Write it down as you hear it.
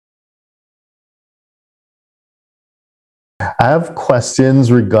I have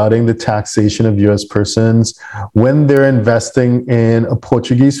questions regarding the taxation of US persons when they're investing in a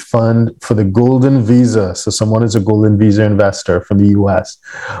Portuguese fund for the golden visa. So someone is a golden visa investor from the US.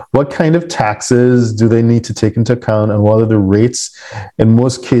 What kind of taxes do they need to take into account, and what are the rates? In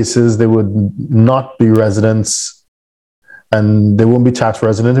most cases, they would not be residents and they won't be tax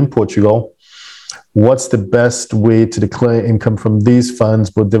resident in Portugal. What's the best way to declare income from these funds,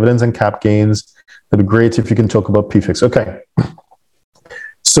 both dividends and cap gains? It'd be great if you can talk about PFICs. Okay.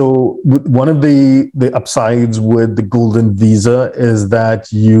 So one of the upsides with the golden visa is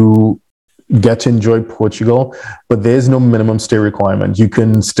that you get to enjoy Portugal, but there's no minimum stay requirement. You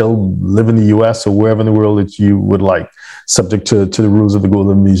can still live in the US or wherever in the world that you would like, subject to the rules of the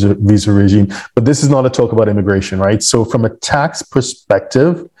golden visa regime. But this is not a talk about immigration, right? So from a tax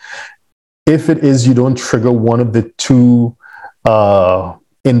perspective, if it is you don't trigger one of the two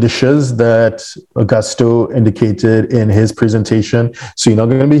indices that Augusto indicated in his presentation, so you're not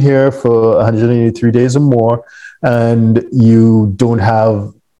going to be here for 183 days or more, and you don't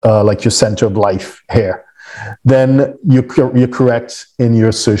have like your center of life here, then you're correct in your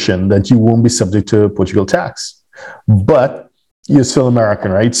assertion that you won't be subject to Portugal tax. But you're still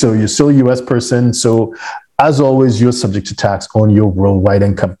American, right? So you're still a US person. So as always, you're subject to tax on your worldwide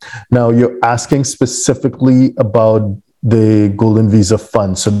income. Now, you're asking specifically about the golden visa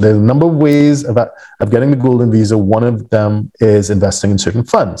fund. So there are a number of ways of getting the golden visa. One of them is investing in certain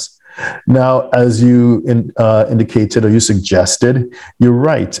funds. Now, as you indicated or you suggested, you're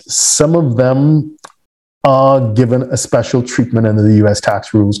right. Some of them are given a special treatment under the U.S.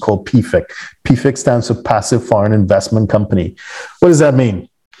 tax rules called PFIC. PFIC stands for Passive Foreign Investment Company. What does that mean?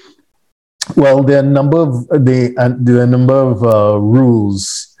 Well, there are a number of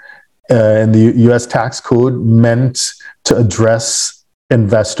rules in the U.S. tax code meant to address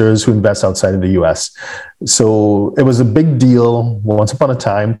investors who invest outside of the U.S. So it was a big deal once upon a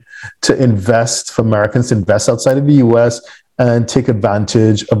time for Americans to invest outside of the U.S. and take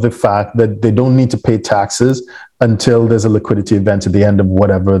advantage of the fact that they don't need to pay taxes until there's a liquidity event at the end of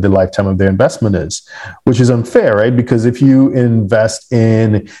whatever the lifetime of their investment is, which is unfair, right? Because if you invest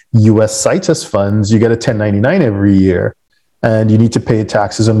in U.S. CITES funds, you get a 1099 every year, and you need to pay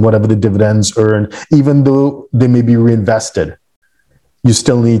taxes on whatever the dividends earned, even though they may be reinvested. You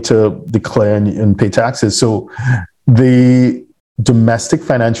still need to declare and pay taxes. So the domestic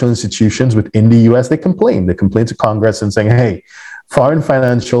financial institutions within the US, they complain to Congress and saying, hey, foreign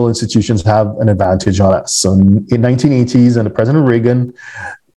financial institutions have an advantage on us. So in the 1980s, under President Reagan,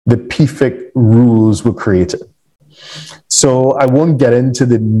 the PFIC rules were created. So I won't get into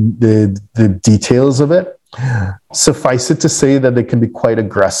the details of it. Suffice it to say that they can be quite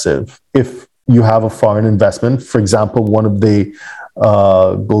aggressive if you have a foreign investment, for example, one of the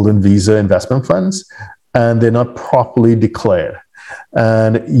golden visa investment funds, and they're not properly declared.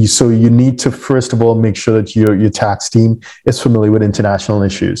 And so you need to, first of all, make sure that your tax team is familiar with international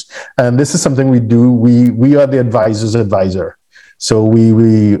issues. And this is something we do. We are the advisor's advisor. So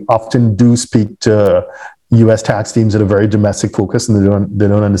we often do speak to U.S. tax teams that are very domestic focused, and they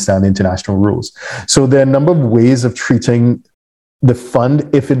don't understand the international rules. So there are a number of ways of treating the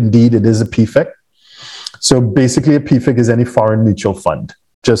fund if indeed it is a PFIC. So basically, a PFIC is any foreign mutual fund.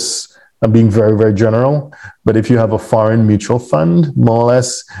 Just I'm being very, very general, but if you have a foreign mutual fund, more or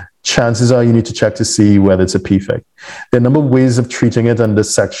less, chances are you need to check to see whether it's a PFIC. There are a number of ways of treating it under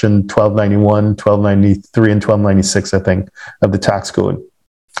Section 1291, 1293, and 1296, I think, of the tax code.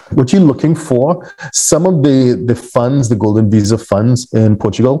 What you're looking for, some of the funds, the golden visa funds in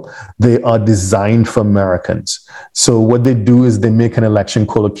Portugal, they are designed for Americans. So what they do is they make an election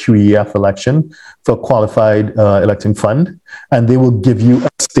called a QEF election for a qualified electing fund, and they will give you a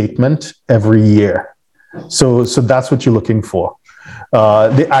statement every year. So that's what you're looking for.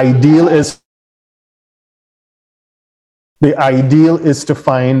 The ideal is to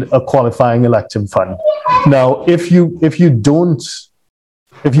find a qualifying elective fund. Now, if you don't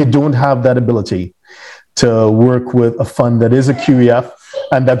have that ability to work with a fund that is a QEF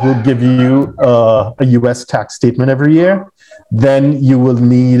and that will give you a US tax statement every year, then you will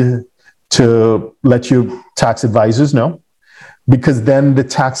need to let your tax advisors know, because then the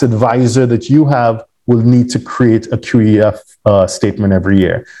tax advisor that you have will need to create a QEF statement every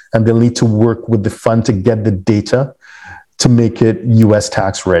year, and they'll need to work with the fund to get the data to make it US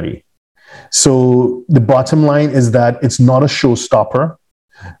tax ready. So the bottom line is that it's not a showstopper.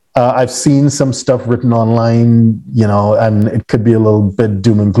 I've seen some stuff written online, and it could be a little bit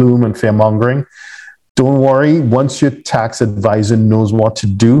doom and gloom and fear mongering. Don't worry. Once your tax advisor knows what to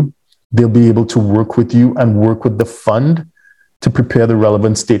do, they'll be able to work with you and work with the fund to prepare the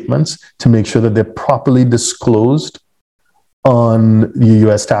relevant statements to make sure that they're properly disclosed on the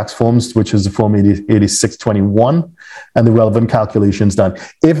US tax forms, which is the Form 8621, and the relevant calculations done.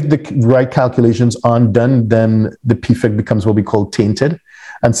 If the right calculations aren't done, then the PFIC becomes what we call tainted,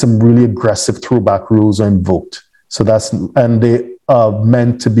 and some really aggressive throwback rules are invoked. So and they are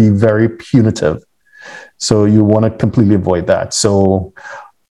meant to be very punitive. So you want to completely avoid that. So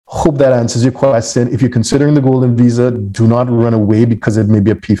hope that answers your question. If you're considering the golden visa, do not run away because it may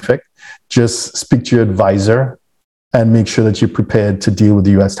be a PFIC. Just speak to your advisor and make sure that you're prepared to deal with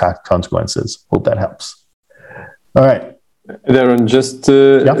the US tax consequences. Hope that helps. All right. Darren, just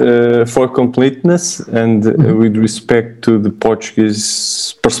for completeness and with respect to the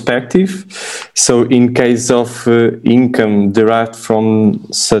Portuguese perspective, so in case of income derived from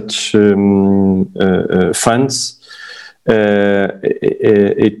such funds,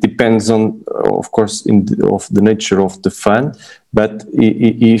 it depends on, of course, of the nature of the fund, but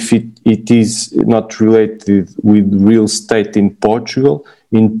if it is not related with real estate in Portugal,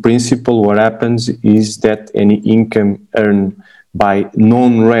 in principle, what happens is that any income earned by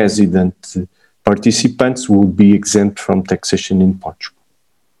non-resident participants will be exempt from taxation in Portugal.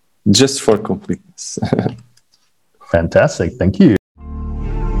 Just for completeness. Fantastic. Thank you.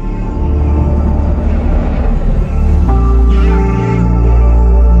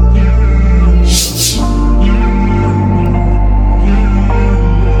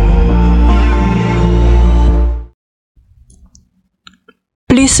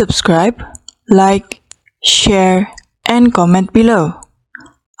 Please subscribe, like, share, and comment below.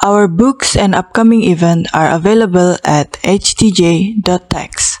 Our books and upcoming event are available at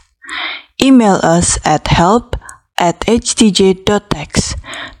htj.tax. Email us at help@htj.tax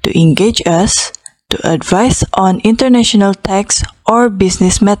to engage us, to advise on international tax or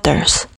business matters.